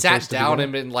thing just from sat first to down beginning?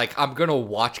 and been like, I'm going to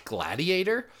watch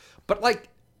Gladiator. But, like,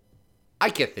 I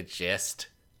get the gist.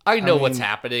 I know what's mean-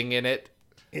 happening in it.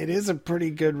 It is a pretty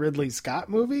good Ridley Scott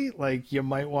movie. Like, you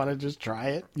might want to just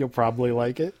try it. You'll probably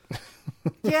like it.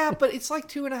 Yeah, but it's like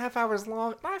 2.5 hours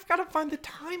long. I've got to find the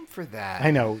time for that.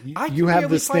 I know. I You can have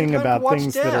barely this find thing time to about watch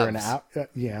things that are an Devs. hour.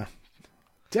 Yeah.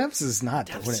 Devs is not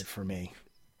doing Devs- it for me.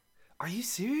 Are you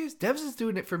serious? Devs is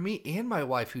doing it for me and my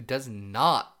wife, who does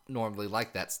not normally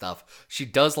like that stuff. She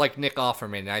does like Nick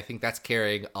Offerman, and I think that's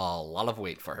carrying a lot of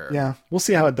weight for her. Yeah. We'll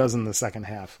see how it does in the second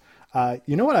half.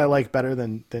 You know what I like better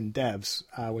than Devs,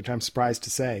 which I'm surprised to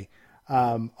say?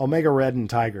 Omega Red and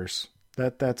tigers.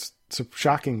 That's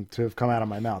shocking to have come out of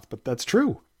my mouth, but that's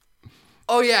true.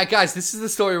 Oh yeah, guys, this is the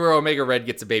story where Omega Red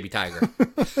gets a baby tiger.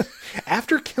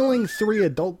 After killing 3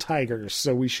 adult tigers,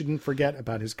 so we shouldn't forget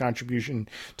about his contribution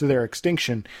to their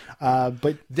extinction.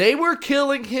 But They were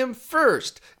killing him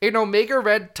first. And Omega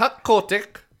Red tucked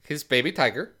Kotick, his baby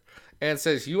tiger, and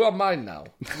says, "You are mine now.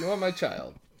 You are my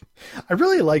child." I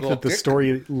really like that the Kotick.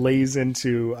 story lays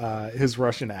into his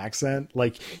Russian accent.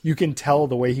 Like, you can tell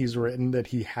the way he's written that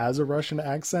he has a Russian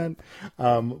accent,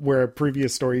 where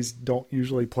previous stories don't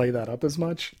usually play that up as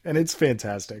much. And it's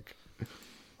fantastic.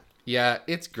 Yeah,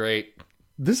 it's great.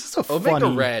 This is a Omega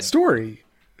funny Red. story.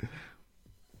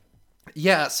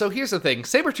 Yeah, so here's the thing.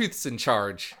 Sabretooth's in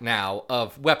charge now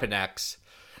of Weapon X.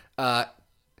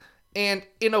 And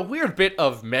in a weird bit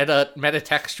of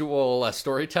metatextual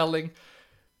storytelling,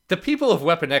 the people of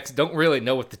Weapon X don't really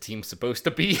know what the team's supposed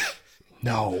to be.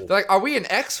 No. They're like, are we an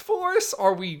X-Force?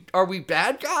 Are we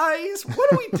bad guys?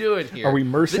 What are we doing here? Are we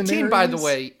mercenaries? The team,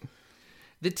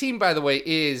 by the way,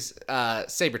 is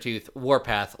Sabretooth,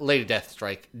 Warpath, Lady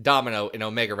Deathstrike, Domino, and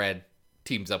Omega Red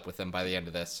teams up with them by the end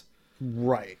of this.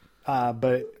 Right.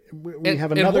 But we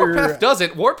have And another... Warpath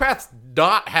doesn't. Warpath's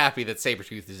not happy that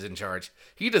Sabretooth is in charge.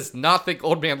 He does not think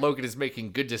Old Man Logan is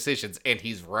making good decisions, and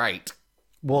he's right.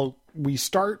 Well, we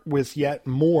start with yet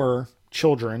more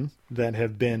children that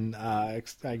have been, I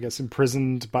guess,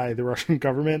 imprisoned by the Russian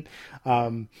government.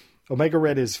 Omega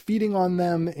Red is feeding on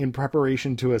them in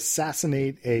preparation to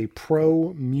assassinate a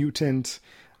pro-mutant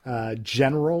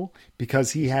general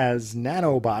because he has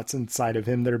nanobots inside of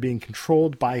him that are being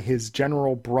controlled by his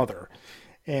general brother.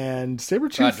 And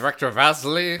Sabretooth... Director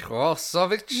Vasily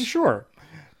Rosovich Sure.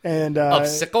 And of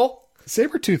Sickle.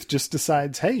 Sabretooth just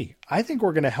decides, hey, I think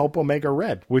we're going to help Omega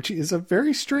Red, which is a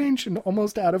very strange and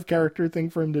almost out of character thing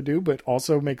for him to do, but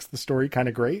also makes the story kind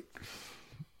of great.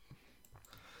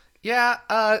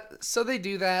 Yeah, so they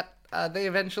do that. They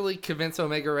eventually convince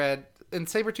Omega Red, and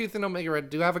Sabretooth and Omega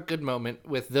Red do have a good moment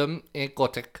with them and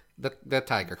Kotick, the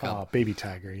tiger cub. Oh, baby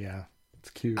tiger, yeah. It's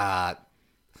cute.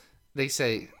 They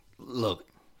say, look,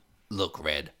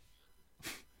 Red.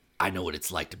 I know what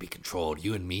it's like to be controlled.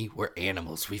 You and me, we're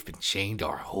animals. We've been chained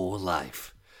our whole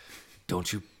life.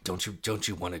 Don't you want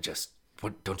to just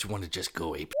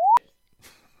go ape?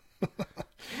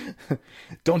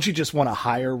 Don't you just want to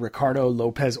hire Ricardo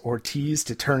Lopez Ortiz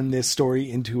to turn this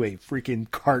story into a freaking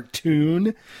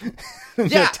cartoon?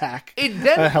 Yeah, Attack and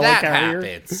then a that helicarrier?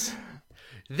 happens.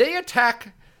 They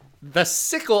attack the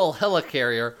Sickle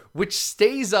helicarrier, which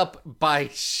stays up by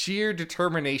sheer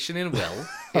determination and will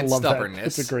and love that.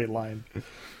 stubbornness. It's a great line.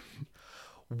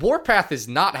 Warpath is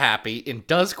not happy and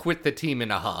does quit the team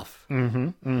in a huff.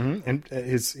 And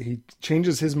he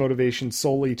changes his motivation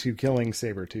solely to killing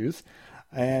Sabretooth.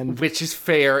 And Which is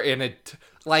fair, and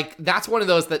that's one of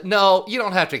those that, no, you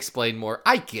don't have to explain more.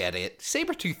 I get it.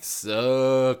 Sabretooth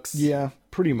sucks. yeah,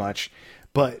 pretty much.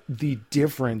 But the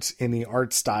difference in the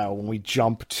art style when we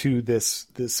jump to this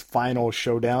final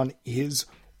showdown is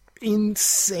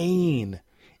insane.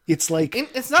 It's like And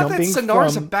it's not that jumping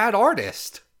Sonar's from... a bad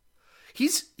artist.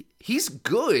 He's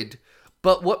good,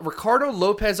 but what Ricardo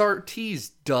Lopez Ortiz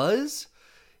does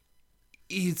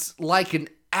is like an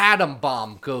atom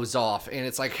bomb goes off, and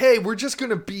it's like, hey, we're just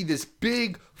gonna be this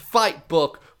big fight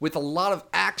book with a lot of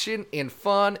action and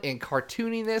fun and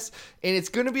cartooniness, and it's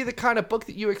gonna be the kind of book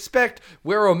that you expect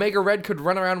where Omega Red could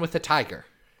run around with a tiger.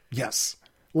 Yes.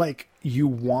 Like, you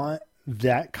want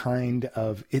that kind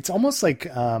of... It's almost like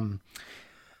Jim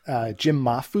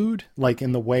Mahfood, like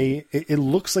in the way... It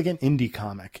looks like an indie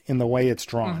comic in the way it's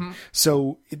drawn. Mm-hmm.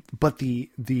 So, but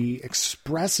the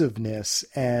expressiveness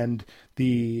and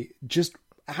the just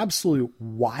absolute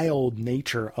wild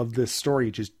nature of this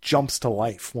story just jumps to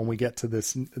life when we get to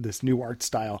this new art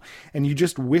style, and you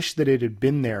just wish that it had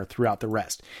been there throughout the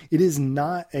rest. It is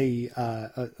not a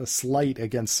slight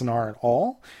against Sonar at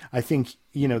all. I think,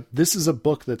 this is a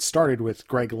book that started with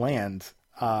Greg Land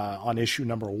on issue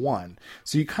number 1,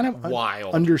 so you kind of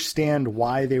understand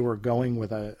why they were going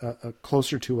with a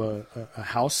closer to a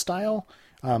house style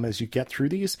as you get through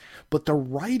these, but the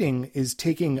writing is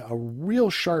taking a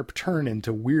real sharp turn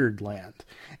into weird land.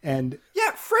 And yeah,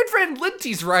 Fred Van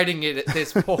Linty's writing it at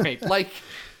this point. Like,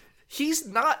 he's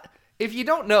not... If you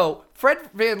don't know, Fred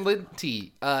Van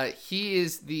Linty, he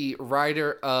is the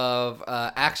writer of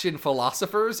Action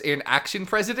Philosophers and Action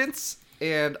Presidents,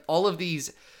 and all of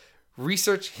these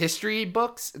research history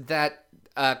books that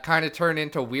kind of turn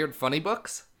into weird funny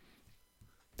books.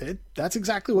 that's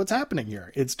exactly what's happening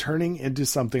here. It's turning into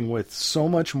something with so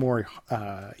much more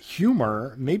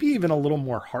humor, maybe even a little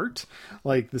more heart.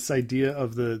 Like this idea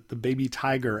of the baby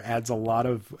tiger adds a lot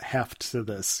of heft to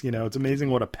this. It's amazing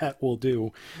what a pet will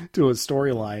do to a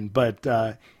storyline, but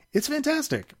it's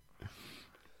fantastic.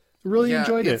 Really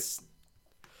enjoyed it.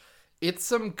 It's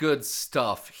some good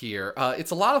stuff here.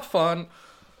 It's a lot of fun.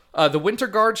 The Winter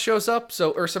Guard shows up,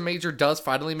 so Ursa Major does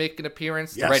finally make an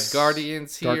appearance. Yes. The Red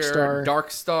Guardian's here.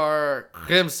 Dark Star,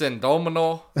 Crimson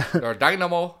Domino, or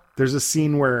Dynamo. There's a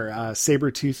scene where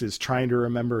Sabretooth is trying to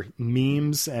remember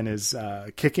memes and is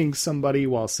kicking somebody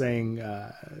while saying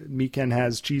Miken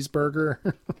has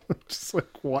cheeseburger. Just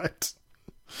like, what?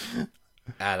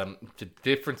 Adam, the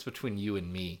difference between you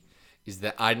and me is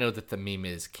that I know that the meme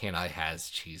is, can I has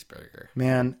cheeseburger?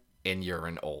 Man. And you're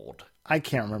an old. I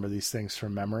can't remember these things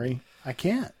from memory. I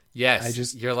can't.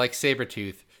 Yes, you're like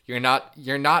Sabretooth. You're not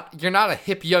a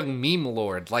hip young meme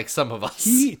lord like some of us.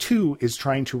 He too is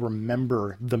trying to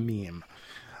remember the meme.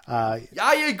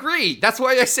 I agree. That's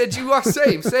why I said you are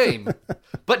same,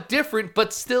 but different,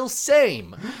 but still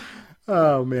same.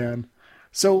 Oh man.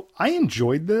 So I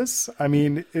enjoyed this. I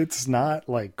mean, it's not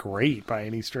like great by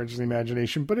any stretch of the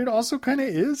imagination, but it also kind of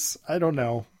is. I don't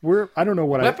know. I don't know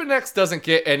what Weapon X doesn't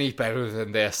get any better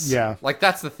than this. Yeah. Like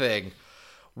that's the thing.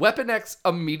 Weapon X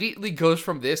immediately goes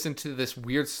from this into this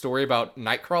weird story about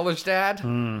Nightcrawler's dad.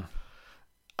 And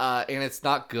it's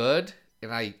not good.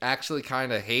 And I actually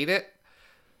kind of hate it.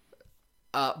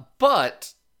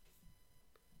 But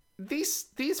these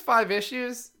 5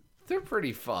 issues, they're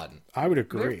pretty fun. I would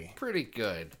agree. They're pretty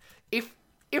good.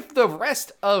 If the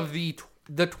rest of the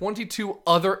 22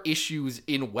 other issues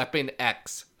in Weapon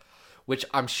X, which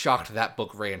I'm shocked that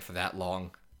book ran for that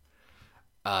long,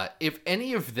 if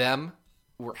any of them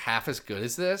were half as good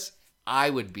as this, I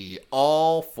would be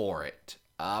all for it.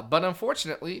 But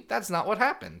unfortunately, that's not what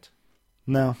happened.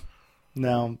 No.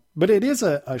 But it is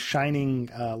a shining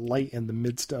light in the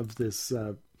midst of this,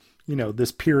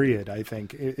 this period, I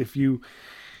think. If you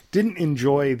didn't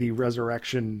enjoy the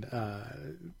Resurrection,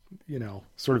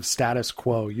 sort of status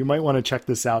quo, you might want to check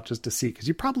this out just to see, because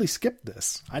you probably skipped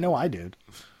this. I know I did.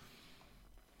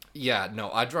 Yeah, no,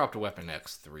 I dropped Weapon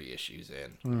X 3 issues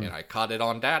in, and I caught it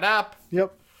on that app.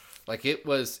 Yep. Like, it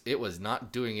was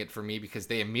not doing it for me because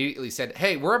they immediately said,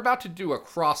 hey, we're about to do a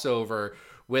crossover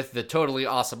with the Totally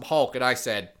Awesome Hulk, and I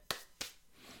said,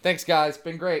 thanks, guys,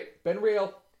 been great, been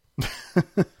real.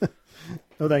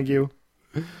 No, thank you.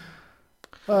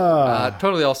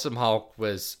 Totally Awesome Hulk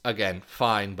was, again,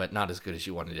 fine, but not as good as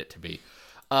you wanted it to be.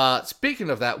 Speaking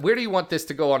of that, where do you want this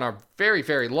to go on our very,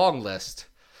 very long list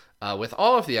with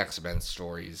all of the X-Men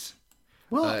stories,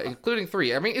 including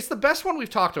 3? I mean, it's the best one we've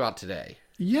talked about today.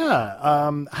 Yeah.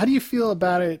 How do you feel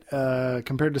about it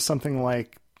compared to something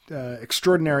like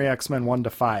Extraordinary X-Men 1-5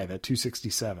 at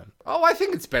 267? Oh, I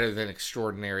think it's better than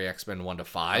Extraordinary X-Men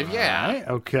 1-5, yeah. Right,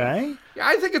 okay. Yeah,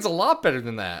 I think it's a lot better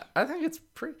than that. I think it's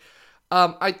pretty...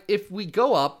 if we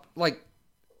go up, like,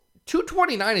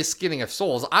 229 is Skinning of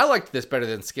Souls. I liked this better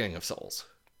than Skinning of Souls.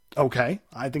 Okay,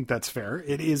 I think that's fair.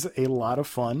 It is a lot of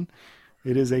fun.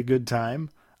 It is a good time.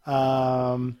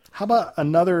 How about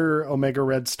another Omega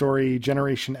Red story,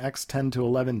 Generation X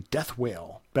 10-11, Death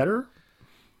Whale? Better?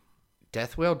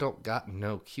 Death Whale don't got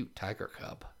no cute tiger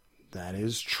cub. That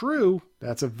is true.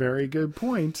 That's a very good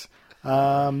point.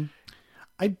 I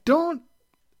don't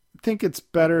think it's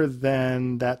better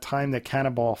than that time that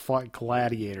Cannonball fought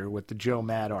Gladiator with the Joe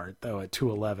Mad art, though, at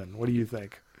 211. What do you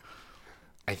think?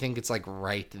 I think it's, like,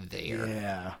 right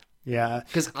there. Yeah.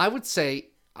 Because I would say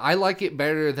I like it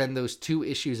better than those 2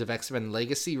 issues of X-Men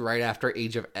Legacy right after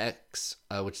Age of X,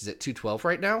 which is at 212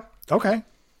 right now. Okay.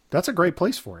 That's a great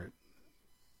place for it.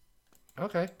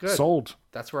 Okay, good. Sold.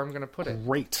 That's where I'm going to put it.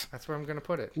 Great. That's where I'm going to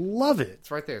put it. Love it. It's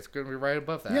right there. It's going to be right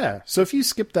above that. Yeah. So if you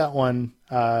skipped that one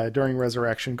during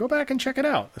Resurrection, go back and check it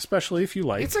out, especially if you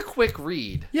like. It's a quick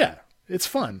read. Yeah. It's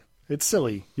fun. It's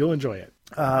silly. You'll enjoy it.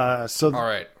 All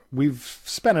right. We've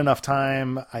spent enough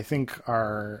time. I think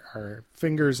our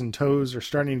fingers and toes are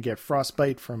starting to get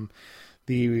frostbite from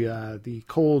the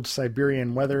cold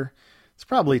Siberian weather. It's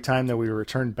probably time that we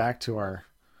return back to our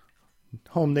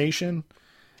home nation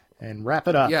and wrap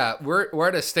it up. Yeah, we're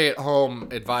at a stay-at-home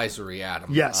advisory,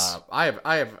 Adam. Yes. I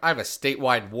have a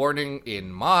statewide warning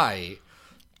in my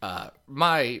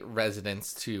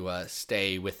residence to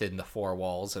stay within the 4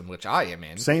 walls in which I am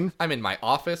in. Same. I'm in my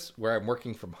office where I'm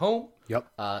working from home. Yep.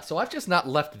 So I've just not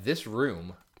left this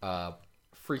room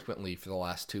frequently for the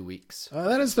last 2 weeks.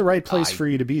 That is the right place for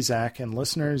you to be, Zach. And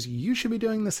listeners, you should be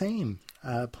doing the same.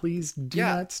 Please do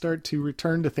not start to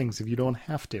return to things if you don't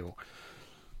have to.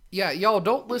 Yeah, y'all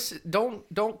don't listen.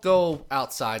 Don't go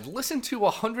outside. Listen to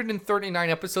 139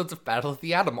 episodes of Battle of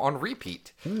the Atom on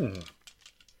repeat.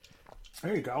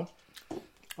 There you go.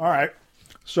 All right.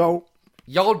 So,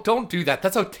 Y'all don't do that.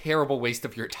 That's a terrible waste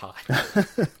of your time.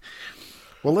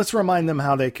 well, let's remind them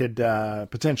how they could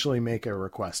potentially make a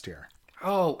request here.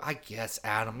 Oh, I guess,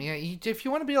 Adam. Yeah, if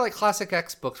you want to be like Classic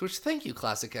X Books, which thank you,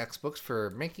 Classic X Books,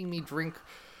 for making me drink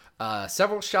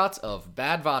several shots of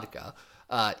bad vodka.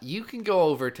 You can go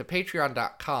over to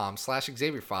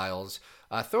patreon.com/XavierFiles,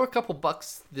 throw a couple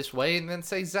bucks this way, and then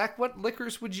say, Zach, what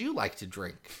liquors would you like to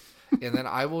drink? And then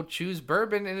I will choose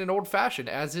bourbon in an old-fashioned,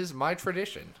 as is my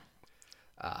tradition.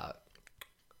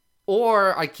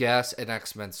 Or, I guess, an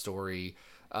X-Men story.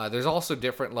 There's also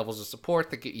different levels of support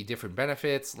that get you different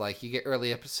benefits, like you get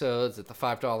early episodes at the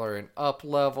 $5 and up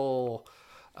level.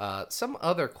 Some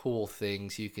other cool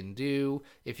things you can do.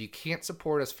 If you can't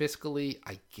support us fiscally,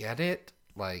 I get it.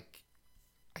 I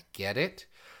get it.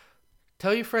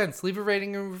 Tell your friends, leave a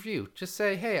rating and review. Just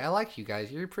say, hey, I like you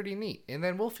guys. You're pretty neat. And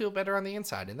then we'll feel better on the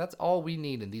inside. And that's all we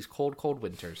need in these cold, cold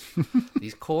winters.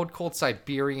 These cold, cold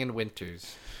Siberian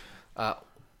winters.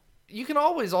 You can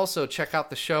always also check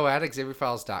out the show at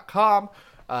XavierFiles.com.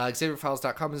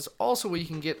 XavierFiles.com is also where you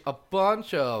can get a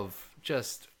bunch of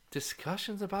just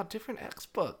discussions about different X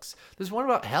books. There's one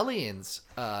about Hellions.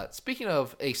 Speaking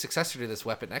of a successor to this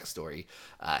Weapon X story,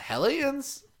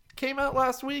 Hellions came out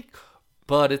last week,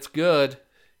 but it's good.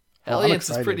 Hellions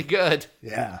is pretty good.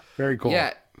 Yeah, very cool.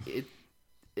 Yeah,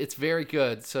 it's very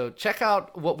good. So check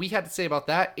out what we had to say about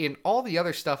that and all the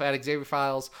other stuff at Xavier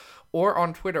Files or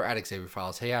on Twitter at Xavier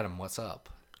Files. Hey, Adam, what's up?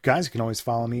 Guys, you can always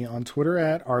follow me on Twitter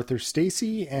at Arthur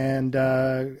Stacy. And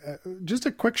just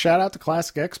a quick shout out to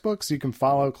Classic X Books. You can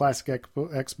follow Classic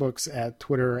X Books at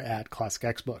Twitter at Classic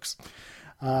X Books.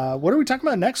 What are we talking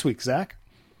about next week, Zach?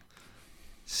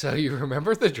 So you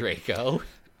remember the Draco?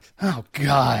 Oh,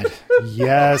 God.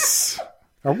 Yes.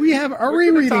 Are we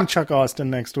reading Chuck Austen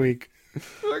next week?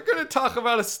 We're going to talk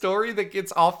about a story that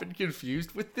gets often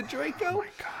confused with the Draco. Oh, my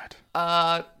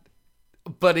God.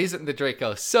 But isn't the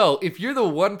Draco. So, if you're the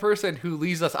one person who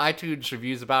leaves us iTunes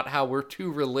reviews about how we're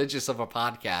too religious of a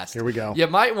podcast, here we go. You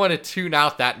might want to tune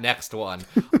out that next one.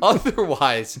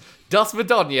 Otherwise, Das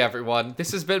Madonna, everyone.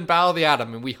 This has been Battle of the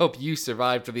Atom, and we hope you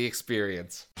survived the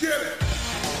experience. Get it!